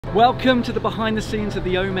Welcome to the behind the scenes of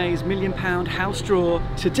the Omaze £1 million house draw.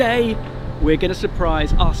 Today we're going to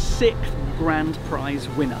surprise our 6th grand prize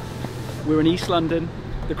winner. We're in East London,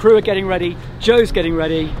 the crew are getting ready, Joe's getting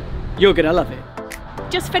ready, you're going to love it.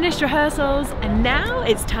 Just finished rehearsals and now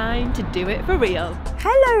it's time to do it for real.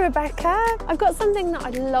 Hello Rebecca, I've got something that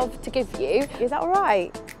I'd love to give you. Is that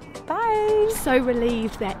alright? Bye! So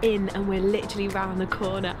relieved they're in and we're literally round the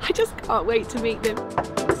corner. I just can't wait to meet them.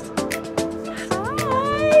 Hi!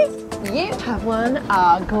 You have won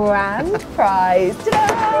our grand prize.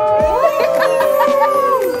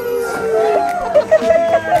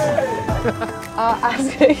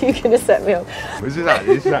 Ascot, you're going to set me up. This is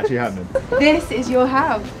actually happening. This is your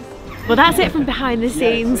house. Well, that's it from behind the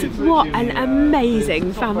scenes. What an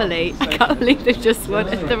amazing family. I can't believe they've just won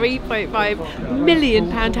a £3.5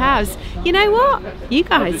 million house. You know what? You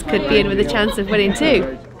guys could be in with a chance of winning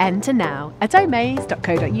too. Enter now at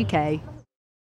omaze.co.uk.